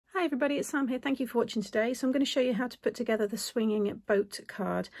Hi everybody, it's Sam here. Thank you for watching today. So I'm going to show you how to put together the swinging boat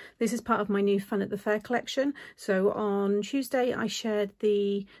card. This is part of my new Fun at the Fair collection. So on Tuesday I shared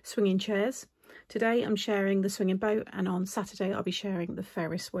the swinging chairs. Today I'm sharing the swinging boat, and on Saturday I'll be sharing the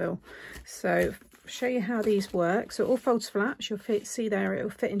Ferris wheel. So I'll show you how these work. So it all folds flat, as you'll see there, it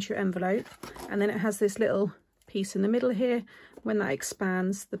will fit into your envelope, and then it has this little piece in the middle here. When that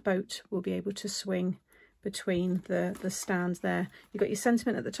expands, the boat will be able to swing between the stands there. You've got your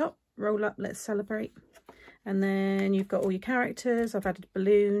sentiment at the top, roll up, let's celebrate. And then you've got all your characters. I've added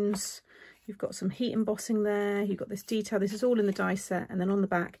balloons. You've got some heat embossing there. You've got this detail. This is all in the die set. And then on the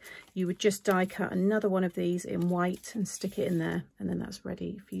back, you would just die cut another one of these in white and stick it in there. And then that's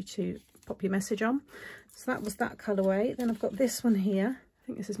ready for you to pop your message on. So that was that colourway. Then I've got this one here. I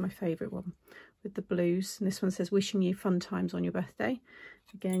think this is my favourite one with the blues. And this one says, wishing you fun times on your birthday.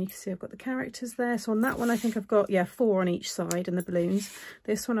 Again, you can see I've got the characters there. So on that one, I think I've got, 4 on each side and the balloons.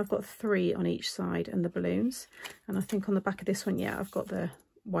 This one, I've got 3 on each side and the balloons. And I think on the back of this one, I've got the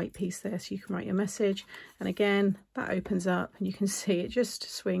white piece there so you can write your message. And again, that opens up and you can see it just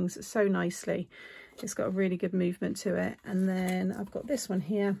swings so nicely. It's got a really good movement to it. And then I've got this one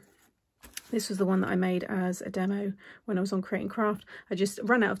here. This was the one that I made as a demo when I was on Create and Craft. I just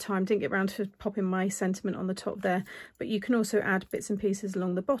ran out of time, didn't get around to popping my sentiment on the top there. But you can also add bits and pieces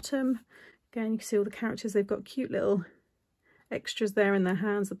along the bottom. Again, you can see all the characters. They've got cute little extras there in their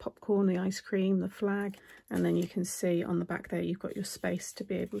hands, the popcorn, the ice cream, the flag. And then you can see on the back there, you've got your space to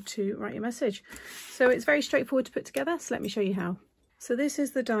be able to write your message. So it's very straightforward to put together. So let me show you how. So this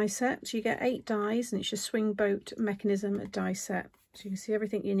is the die set. So you get 8 dies, and it's your swing boat mechanism die set. So you can see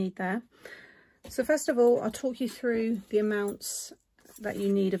everything you need there. So first of all, I'll talk you through the amounts that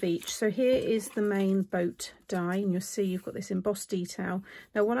you need of each. So here is the main boat die, and you'll see you've got this embossed detail.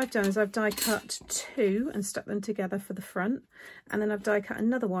 Now what I've done is I've die cut 2 and stuck them together for the front, and then I've die cut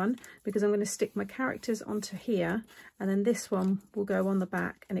another one because I'm going to stick my characters onto here, and then this one will go on the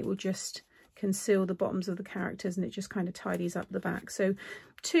back and it will just conceal the bottoms of the characters, and it just kind of tidies up the back. So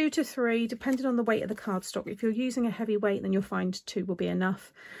 2 to 3, depending on the weight of the cardstock. If you're using a heavy weight, then you'll find 2 will be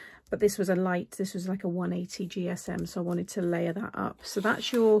enough. But this was a light, this was like a 180 GSM, so I wanted to layer that up. So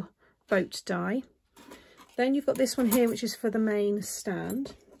that's your boat die. Then you've got this one here, which is for the main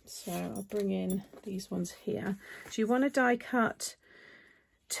stand. So I'll bring in these ones here. So you want to die cut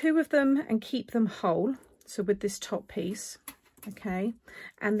 2 of them and keep them whole. So with this top piece, okay.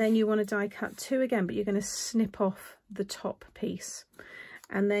 And then you want to die cut 2 again, but you're going to snip off the top piece.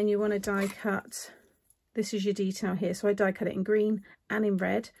 And then you want to die cut, this is your detail here. So I die cut it in green and in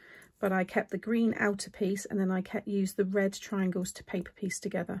red, but I kept the green outer piece, and then I used the red triangles to paper piece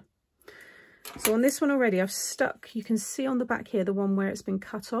together. So on this one already, I've stuck, you can see on the back here, the one where it's been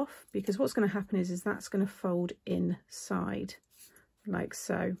cut off, because what's going to happen is that's going to fold inside like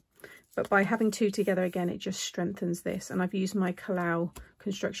so. But by having 2 together again, it just strengthens this. And I've used my Kalau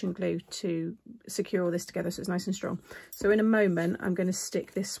construction glue to secure all this together so it's nice and strong. So in a moment, I'm going to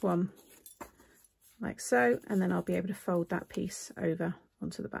stick this one like so, and then I'll be able to fold that piece over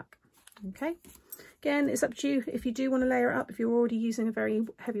onto the back. Okay, again, it's up to you. If you do want to layer it up, if you're already using a very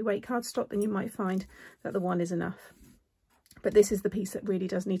heavyweight cardstock, then you might find that the one is enough. But this is the piece that really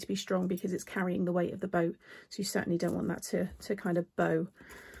does need to be strong because it's carrying the weight of the boat. So you certainly don't want that to kind of bow.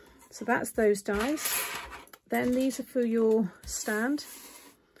 So that's those dies. Then these are for your stand.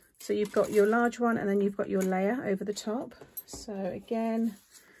 So you've got your large one, and then you've got your layer over the top. So again,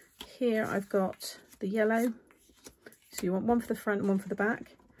 here I've got the yellow. So you want one for the front and one for the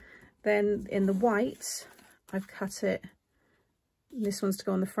back. Then in the white, I've cut it. This one's to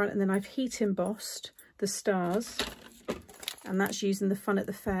go on the front, and then I've heat embossed the stars. And that's using the Fun at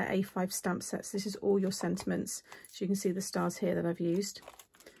the Fair A5 stamp sets. This is all your sentiments. So you can see the stars here that I've used.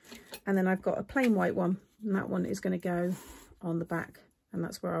 And then I've got a plain white one, and that one is going to go on the back, and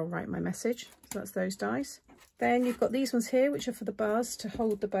that's where I'll write my message. So that's those dies. Then you've got these ones here, which are for the bars to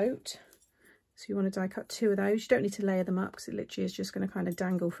hold the boat. So you want to die cut 2 of those. You don't need to layer them up because it literally is just going to kind of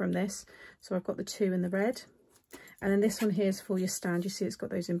dangle from this. So I've got the 2 in the red. And then this one here is for your stand. You see it's got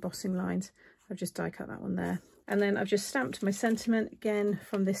those embossing lines. I've just die cut that one there. And then I've just stamped my sentiment again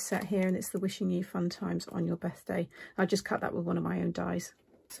from this set here, and it's the wishing you fun times on your birthday. I just cut that with one of my own dies.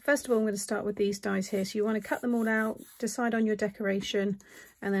 So first of all, I'm going to start with these dies here. So you want to cut them all out, decide on your decoration,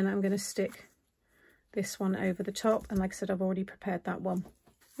 and then I'm going to stick this one over the top. And like I said, I've already prepared that one.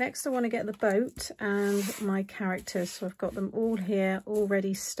 Next, I want to get the boat and my characters. So I've got them all here,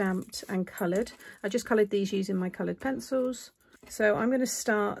 already stamped and coloured. I just coloured these using my coloured pencils. So I'm going to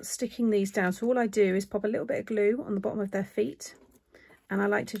start sticking these down. So all I do is pop a little bit of glue on the bottom of their feet. And I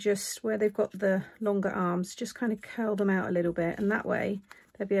like to just, where they've got the longer arms, just kind of curl them out a little bit. And that way,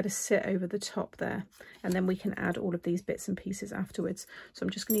 they'll be able to sit over the top there, and then we can add all of these bits and pieces afterwards. So I'm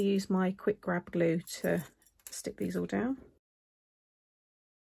just going to use my quick grab glue to stick these all down.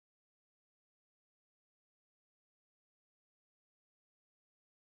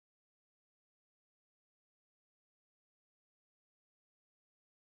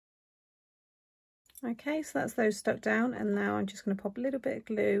 Okay, so that's those stuck down, and now I'm just going to pop a little bit of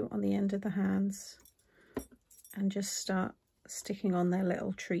glue on the end of the hands and just start sticking on their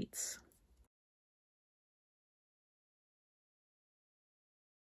little treats.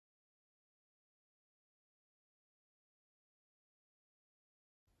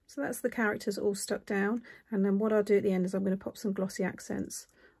 So that's the characters all stuck down, and then what I'll do at the end is I'm going to pop some glossy accents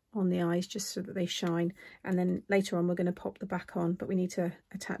on the eyes just so that they shine, and then later on we're going to pop the back on, but we need to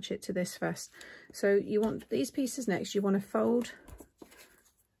attach it to this first. So you want these pieces next, you want to fold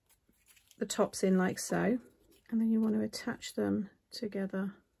the tops in like so, and then you want to attach them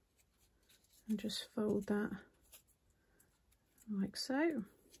together and just fold that like so.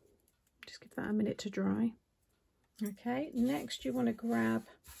 Just give that a minute to dry. Okay, next you want to grab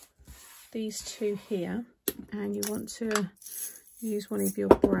these two here, and you want to use one of your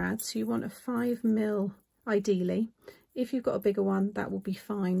brads. So you want a 5mm ideally. If you've got a bigger one, that will be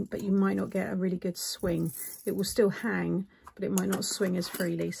fine, but you might not get a really good swing. It will still hang, but it might not swing as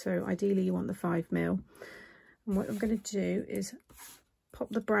freely. So ideally you want the 5mm. And what I'm going to do is pop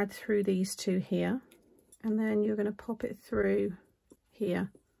the brad through these two here, and then you're going to pop it through here,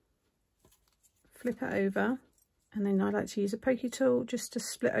 flip it over, and then I like to use a pokey tool just to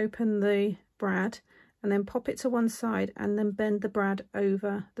split open the brad, and then pop it to one side and then bend the brad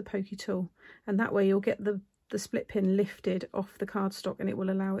over the pokey tool, and that way you'll get the split pin lifted off the cardstock, and it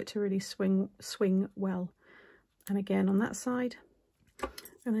will allow it to really swing well. And again on that side,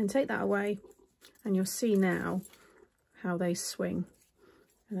 and then take that away, and you'll see now how they swing,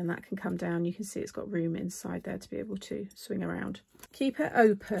 and then that can come down. You can see it's got room inside there to be able to swing around. Keep it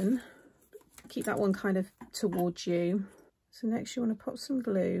open, keep that one kind of towards you. So next you want to pop some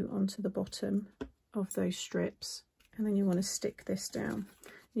glue onto the bottom of those strips, and then you want to stick this down.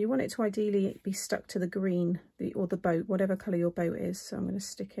 You want it to ideally be stuck to the green or the boat, whatever colour your boat is. So I'm going to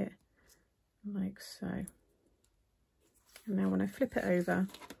stick it like so. And now when I flip it over,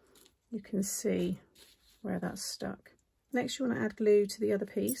 you can see where that's stuck. Next you want to add glue to the other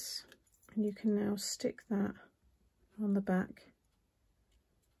piece, and you can now stick that on the back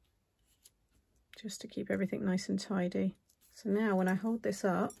just to keep everything nice and tidy. So now when I hold this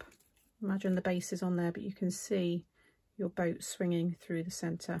up, imagine the base is on there, but you can see your boat swinging through the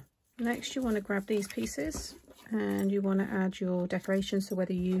centre. Next you want to grab these pieces, and you want to add your decoration. So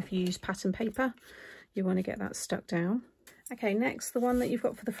whether you've used pattern paper, you want to get that stuck down. Okay, next, the one that you've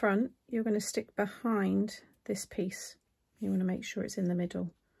got for the front, you're going to stick behind this piece. You want to make sure it's in the middle.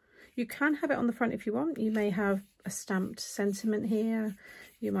 You can have it on the front if you want. You may have a stamped sentiment here.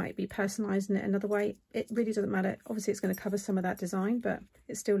 You might be personalising it another way. It really doesn't matter. Obviously, it's going to cover some of that design, but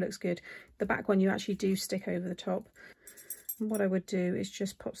it still looks good. The back one you actually do stick over the top. And what I would do is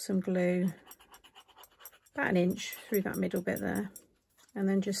just pop some glue about an inch through that middle bit there, and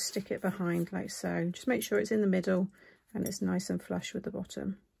then just stick it behind like so. Just make sure it's in the middle and it's nice and flush with the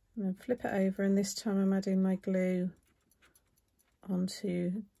bottom. And then flip it over, and this time I'm adding my glue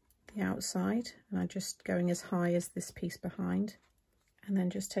onto the outside, and I'm just going as high as this piece behind, and then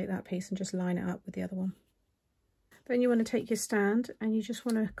just take that piece and just line it up with the other one. Then you want to take your stand, and you just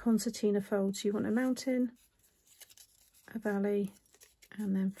want a concertina fold. So you want a mountain, a valley,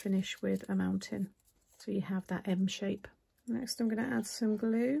 and then finish with a mountain, so you have that M shape. Next I'm going to add some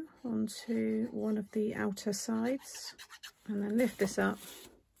glue onto one of the outer sides, and then lift this up,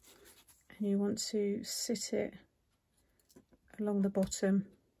 and you want to sit it along the bottom.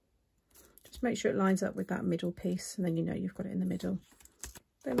 Just make sure it lines up with that middle piece, and then you know you've got it in the middle.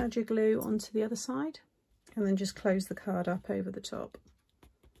 Then add your glue onto the other side, and then just close the card up over the top.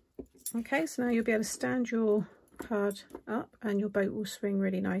 Okay, so now you'll be able to stand your card up and your boat will swing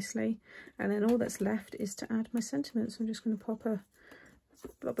really nicely. And then all that's left is to add my sentiments. I'm just going to pop a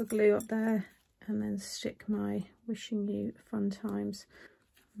blob of glue up there, and then stick my wishing you fun times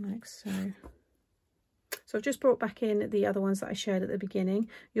like so. So I've just brought back in the other ones that I shared at the beginning.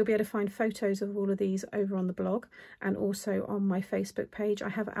 You'll be able to find photos of all of these over on the blog, and also on my Facebook page. I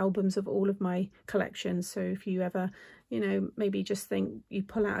have albums of all of my collections, so if you ever you know, maybe just think you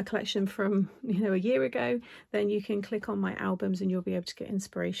pull out a collection from, you know, a year ago, then you can click on my albums and you'll be able to get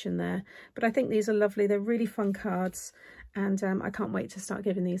inspiration there. But I think these are lovely. They're really fun cards, and I can't wait to start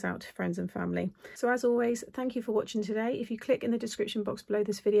giving these out to friends and family. So as always, thank you for watching today. If you click in the description box below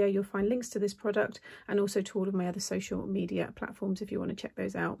this video, you'll find links to this product and also to all of my other social media platforms if you want to check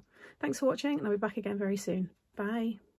those out. Thanks for watching, and I'll be back again very soon. Bye.